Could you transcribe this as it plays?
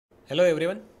Hello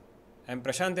everyone, I am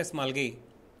Prashant S Malge,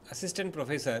 Assistant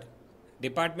Professor,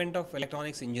 Department of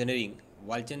Electronics Engineering,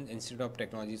 Walchand Institute of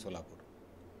Technology, Solapur.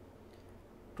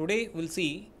 Today we will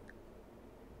see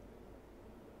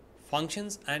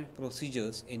functions and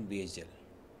procedures in Vhdl.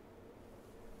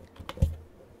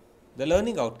 The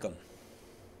learning outcome.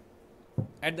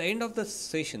 At the end of the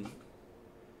session,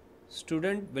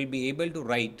 student will be able to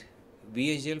write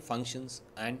Vhdl functions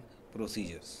and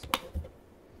procedures.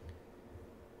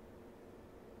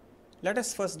 Let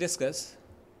us first discuss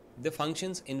the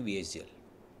functions in Vhdl.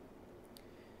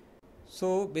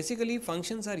 So basically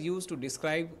functions are used to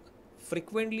describe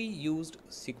frequently used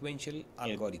sequential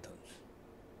algorithms.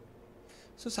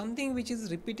 So something which is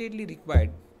repeatedly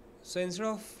required. So instead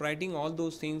of writing all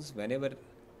those things whenever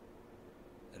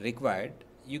required,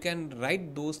 you can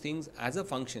write those things as a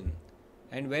function,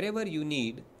 and wherever you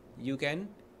need, you can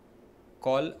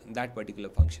call that particular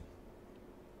function.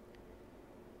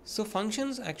 So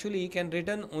functions actually can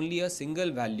return only a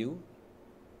single value,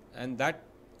 and that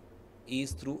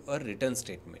is through a return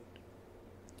statement.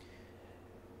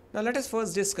 Now let us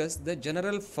first discuss the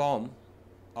general form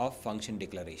of function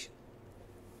declaration.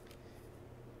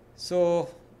 So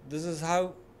this is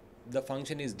how the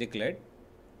function is declared.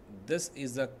 This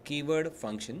is the keyword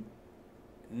function,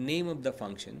 name of the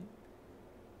function,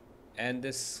 and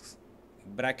this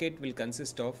bracket will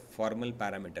consist of formal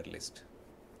parameter list.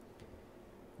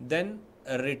 Then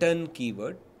a return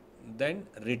keyword, then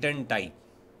return type,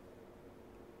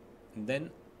 then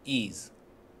is.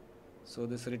 So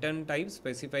this return type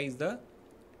specifies the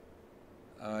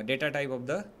data type of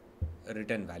the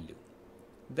return value.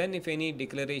 Then if any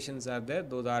declarations are there,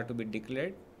 those are to be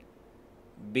declared.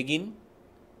 Begin,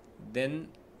 then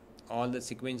all the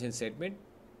sequential statement,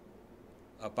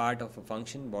 a part of a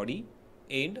function body,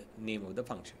 and name of the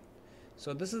function.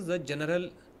 So this is the general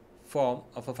form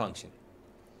of a function.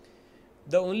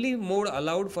 The only mode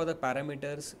allowed for the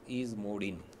parameters is mode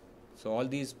in. So all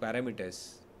these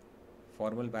parameters,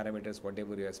 formal parameters,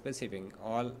 whatever you are specifying,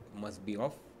 all must be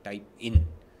of type in.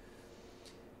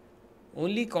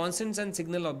 Only constants and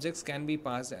signal objects can be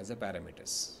passed as a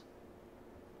parameters.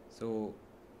 So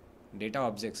data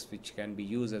objects which can be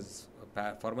used as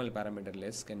a formal parameter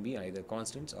list can be either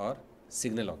constants or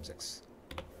signal objects.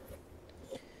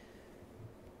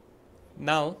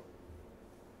 Now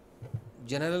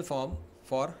general form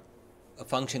for a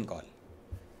function call.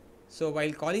 So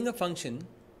while calling a function,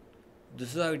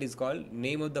 this is how it is called: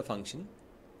 name of the function,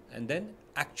 and then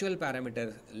actual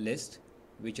parameter list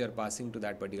which are passing to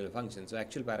that particular function. So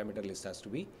actual parameter list has to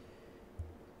be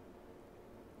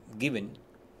given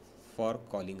for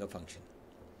calling a function.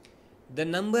 The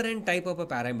number and type of a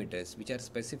parameters which are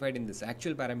specified in this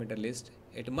actual parameter list,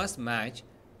 it must match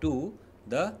to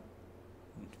the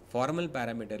formal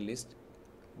parameter list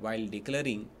while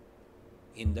declaring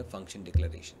in the function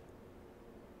declaration.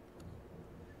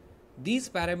 These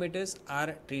parameters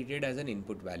are treated as an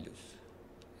input values.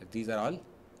 These are all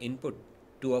input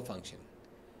to a function.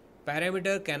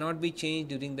 Parameter cannot be changed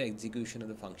during the execution of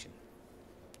the function.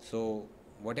 So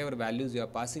whatever values you are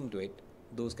passing to it,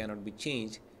 those cannot be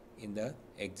changed in the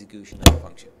execution of the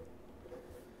function.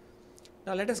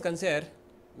 Now let us consider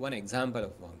one example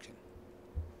of function.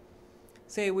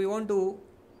 Say we want to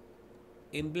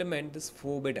implement this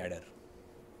 4-bit adder.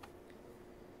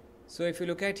 So if you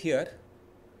look at here,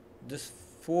 this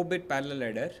 4-bit parallel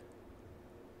adder,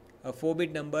 a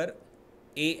 4-bit number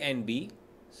A and B,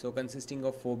 so consisting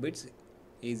of 4 bits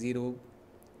A0,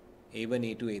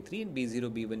 A1, A2, A3 and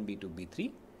B0, B1, B2,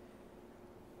 B3,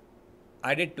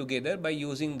 added together by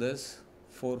using this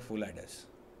 4 full adders.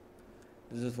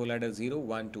 This is full adder 0,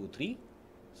 1, 2, 3.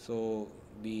 So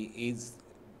the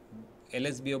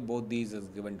LSB of both these is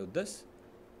given to this,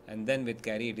 and then with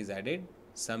carry it is added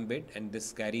some bit, and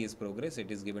this carry is progress,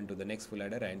 it is given to the next full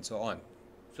adder, and so on.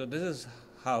 So this is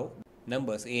how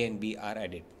numbers A and B are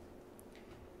added.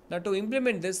 Now to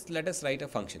implement this, let us write a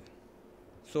function.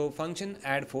 So function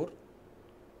add for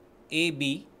A,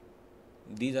 B,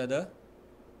 these are the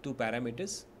two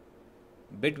parameters,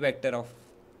 bit vector of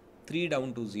 3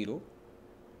 down to 0.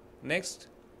 Next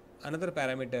another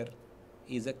parameter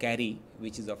is a carry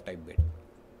which is of type bit,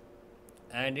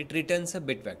 and it returns a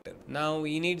bit vector. Now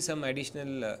we need some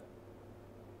additional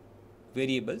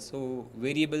variables. So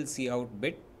variable cout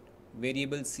bit,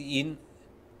 variable cin,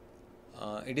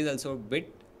 it is also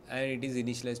bit, and it is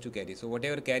initialized to carry. So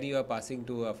whatever carry you are passing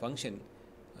to a function,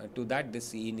 to that this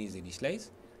cin is initialized.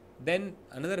 Then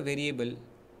another variable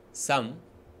sum,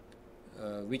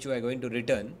 which we are going to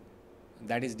return,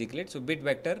 that is declared. So bit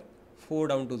vector 4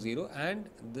 down to 0, and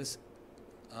this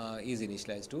is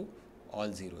initialized to all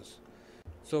zeros.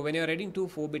 So when you are adding two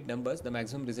 4-bit numbers, the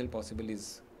maximum result possible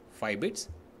is 5 bits,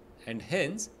 and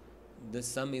hence the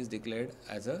sum is declared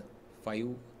as a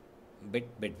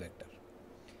 5-bit bit vector.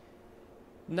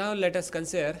 Now let us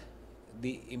consider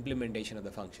the implementation of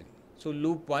the function. So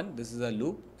loop 1, this is a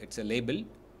loop, it's a label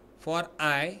for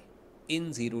I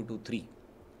in 0 to 3.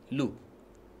 Loop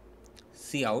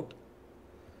Cout.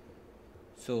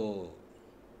 So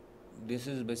this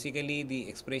is basically the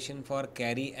expression for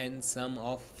carry and sum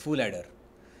of full adder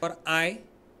for I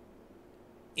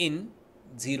in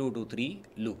 0 to 3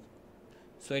 loop.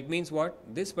 So it means what?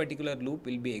 This particular loop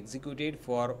will be executed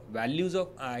for values of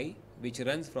I which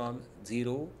runs from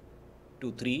 0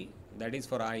 to 3, that is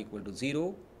for I equal to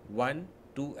 0, 1,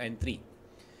 2 and 3.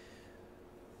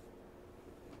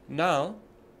 Now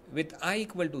with I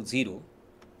equal to 0,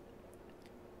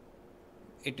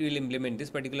 it will implement this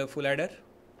particular full adder.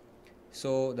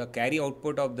 So the carry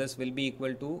output of this will be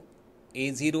equal to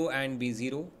A0 and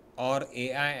B0, or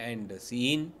AI and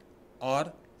Cin,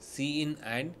 or Cin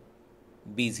and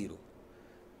B0.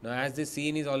 Now as this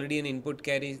Cin is already an input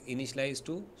carry initialized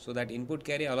to, so that input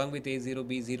carry along with A0,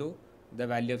 B0, the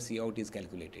value of Cout is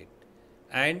calculated.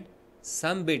 And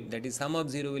sum bit, that is sum of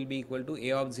 0, will be equal to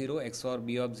A of 0 XOR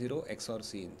B of 0 XOR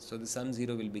Cin. So the sum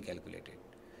 0 will be calculated.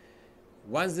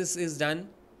 Once this is done,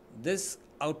 this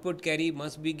output carry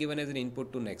must be given as an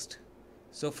input to next.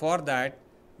 So for that,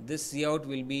 this Cout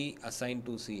will be assigned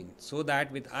to Cin, so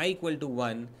that with I equal to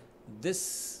 1,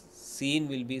 this Cin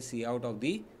will be Cout of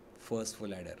the first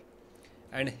full adder.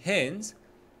 And hence,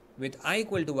 with I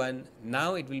equal to 1,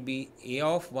 now it will be A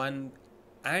of 1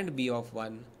 and B of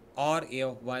 1, or A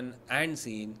of 1 and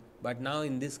Cin. But now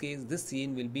in this case, this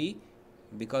Cin will be,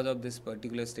 because of this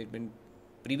particular statement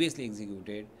previously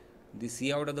executed, the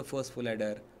Cout of the first full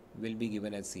adder will be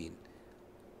given as Cin.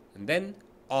 And then,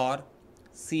 or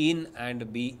Cin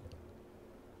and B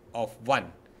of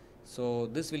 1. So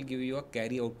this will give you a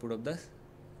carry output of the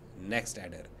next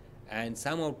adder, and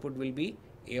some output will be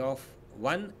A of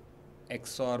 1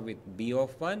 XOR with B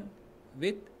of 1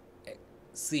 with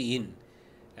Cin,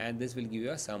 and this will give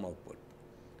you a sum output.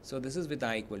 So this is with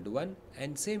I equal to 1,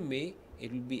 and same way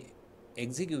it will be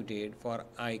executed for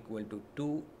I equal to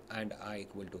 2 and I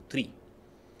equal to 3.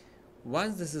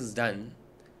 Once this is done,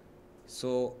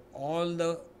 so all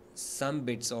the sum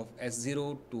bits of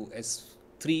S0 to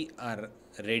S3 are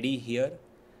ready here.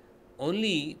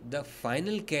 Only the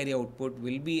final carry output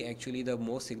will be actually the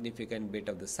most significant bit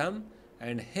of the sum,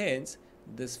 and hence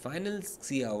this final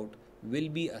Cout will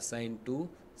be assigned to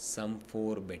sum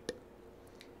 4 bit.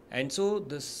 And so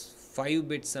this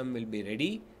 5-bit sum will be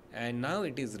ready, and now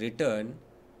it is returned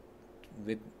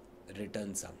with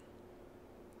return sum.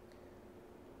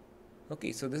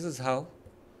 Okay, so this is how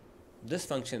this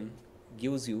function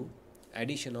gives you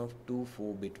addition of two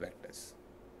 4-bit vectors.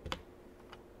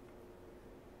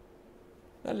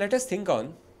 Now let us think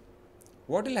on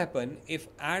what will happen if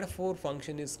add4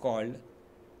 function is called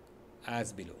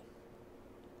as below.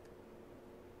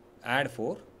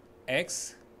 Add4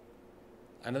 x,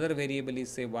 another variable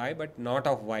is say y, but not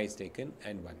of y is taken,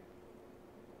 and 1.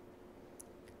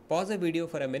 Pause the video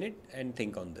for a minute and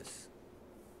think on this.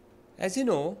 As you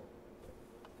know,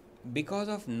 because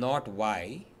of not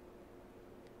y,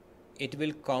 it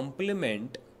will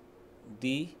complement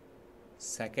the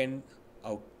second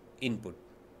input.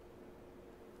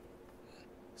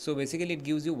 So basically it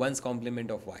gives you 1's complement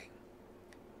of y,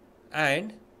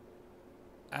 and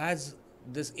as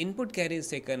this input carry is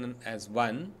taken as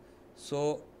 1,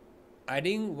 so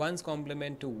adding 1's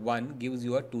complement to 1 gives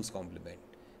you a 2's complement.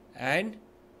 And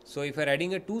so if you are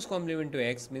adding a 2's complement to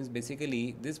x, means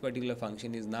basically this particular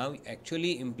function is now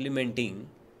actually implementing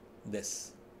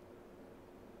this.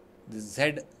 This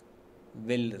z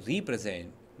will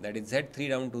represent, that is z3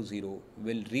 down to 0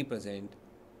 will represent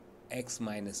x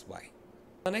minus y.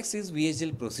 Now next is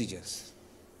Vhdl procedures.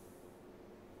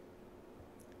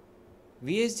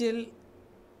 Vhdl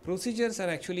procedures are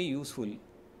actually useful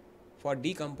for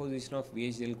decomposition of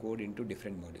Vhdl code into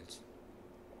different modules.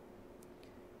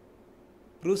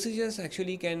 Procedures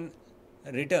actually can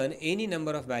return any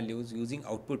number of values using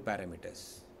output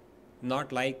parameters,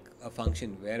 not like a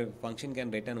function where a function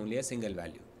can return only a single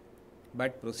value,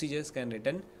 but procedures can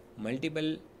return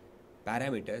multiple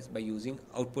parameters by using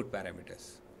output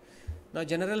parameters. Now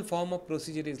general form of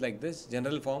procedure is like this.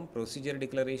 General form, procedure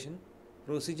declaration,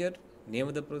 procedure, name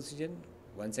of the procedure,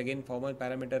 once again formal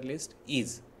parameter list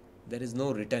is, there is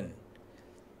no return,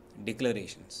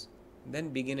 declarations. Then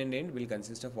begin and end will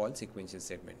consist of all sequential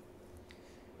statement.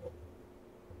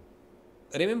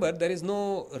 Remember, there is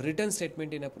no return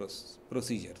statement in a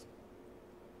procedure,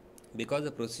 because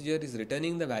the procedure is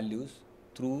returning the values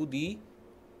through the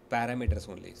parameters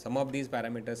only. Some of these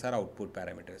parameters are output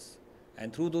parameters,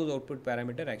 and through those output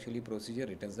parameter actually procedure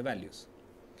returns the values.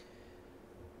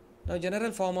 Now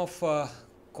general form of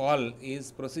call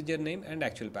is procedure name and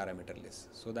actual parameter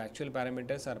list. So the actual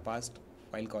parameters are passed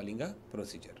while calling a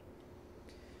procedure.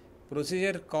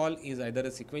 Procedure call is either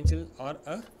a sequential or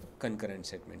a concurrent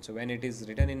statement. So when it is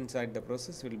written inside the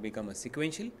process, it will become a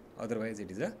sequential, otherwise it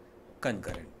is a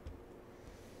concurrent.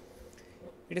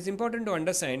 It is important to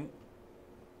understand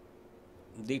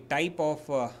the type of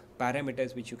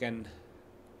parameters which you can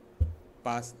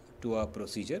pass to a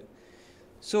procedure.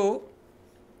 So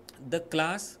the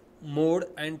class, mode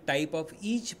and type of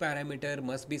each parameter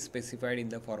must be specified in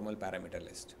the formal parameter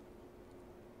list.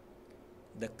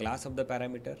 The class of the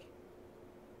parameter,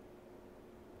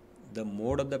 the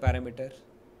mode of the parameter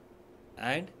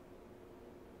and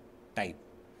type.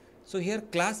 So here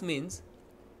class means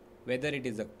whether it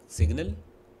is a signal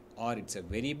or it's a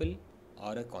variable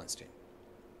or a constant.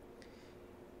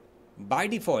 By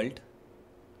default,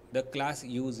 the class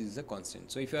used is a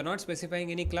constant. So if you are not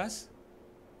specifying any class,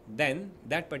 then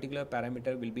that particular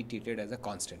parameter will be treated as a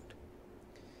constant.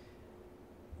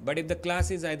 But if the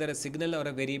class is either a signal or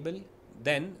a variable,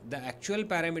 then the actual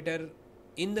parameter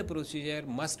in the procedure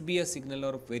must be a signal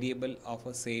or a variable of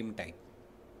a same type.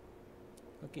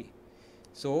 Okay.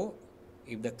 So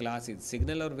if the class is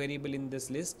signal or variable in this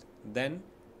list, then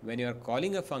when you are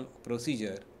calling a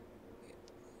procedure,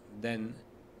 then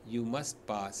you must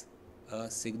pass a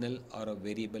signal or a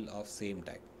variable of same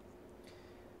type.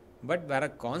 But where a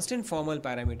constant formal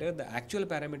parameter, the actual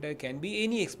parameter can be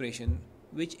any expression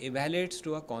which evaluates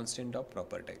to a constant of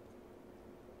proper type.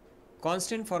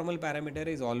 Constant formal parameter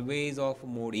is always of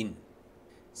mode in.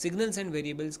 Signals and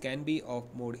variables can be of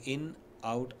mode in,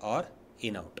 out or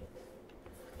in, out.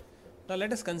 Now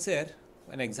let us consider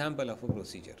an example of a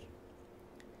procedure.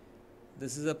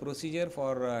 This is a procedure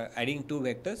for adding two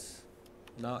vectors.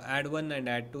 Now add 1 and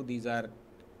add 2, these are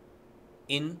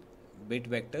in bit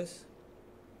vectors.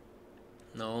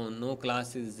 Now no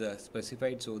class is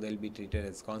specified, so they will be treated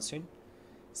as constant.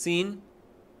 Seen,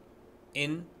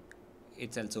 in,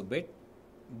 it's also bit.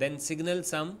 Then signal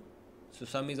sum, so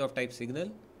sum is of type signal.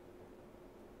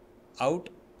 Out,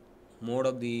 mode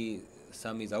of the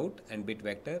sum is out and bit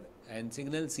vector, and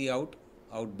signal C out,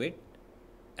 out bit,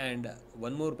 and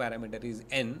one more parameter is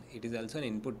n, it is also an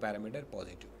input parameter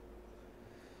positive.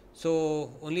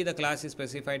 So only the class is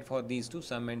specified for these two,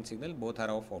 sum and signal, both are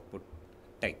of output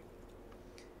type.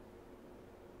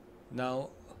 Now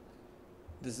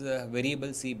this is a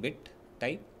variable C bit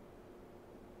type.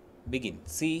 Begin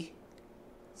C,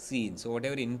 C. So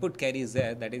whatever input carry is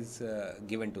there, that is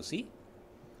given to C.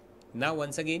 Now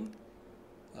once again,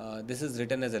 this is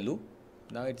written as a loop.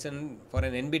 Now it's for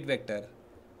an n bit vector,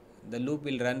 the loop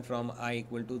will run from I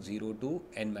equal to 0 to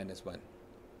n minus 1.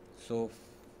 So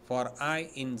for I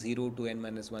in 0 to n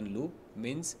minus 1 loop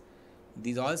means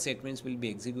these all statements will be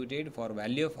executed for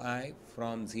value of I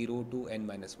from 0 to n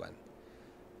minus 1.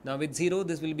 Now with 0,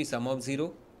 this will be sum of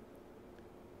 0,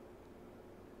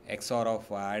 XOR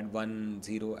of add 1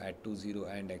 0, add 2 0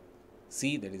 and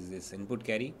C, that is this input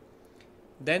carry.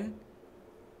 Then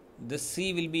this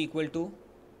C will be equal to,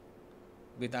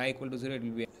 with I equal to 0, it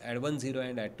will be add 1 0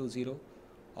 and add 2 0,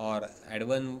 or add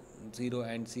 1 0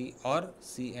 and C, or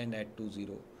C and add 2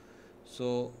 0.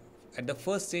 So at the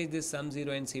first stage, this sum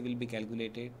 0 and C will be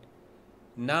calculated.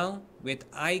 Now with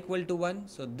I equal to 1,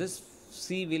 so this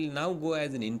C will now go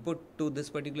as an input to this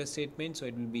particular statement, so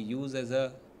it will be used as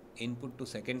a input to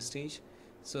second stage.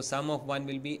 So sum of 1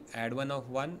 will be add 1 of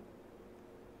 1,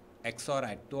 XOR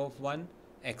add 2 of 1,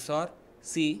 XOR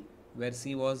C, where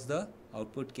C was the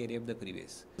output carry of the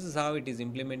previous. This is how it is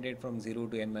implemented from 0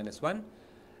 to n minus 1,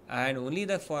 and only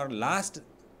the for last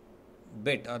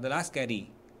bit or the last carry,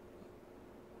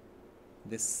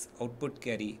 this output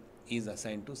carry is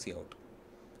assigned to C out.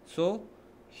 So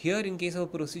here in case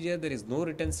of procedure, there is no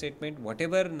return statement.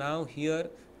 Whatever now here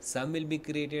sum will be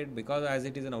created, because as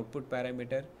it is an output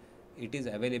parameter, it is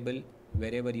available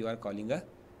wherever you are calling a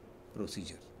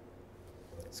procedure.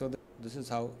 So this is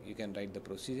how you can write the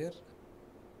procedure.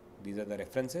 These are the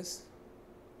references.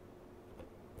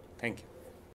 Thank you.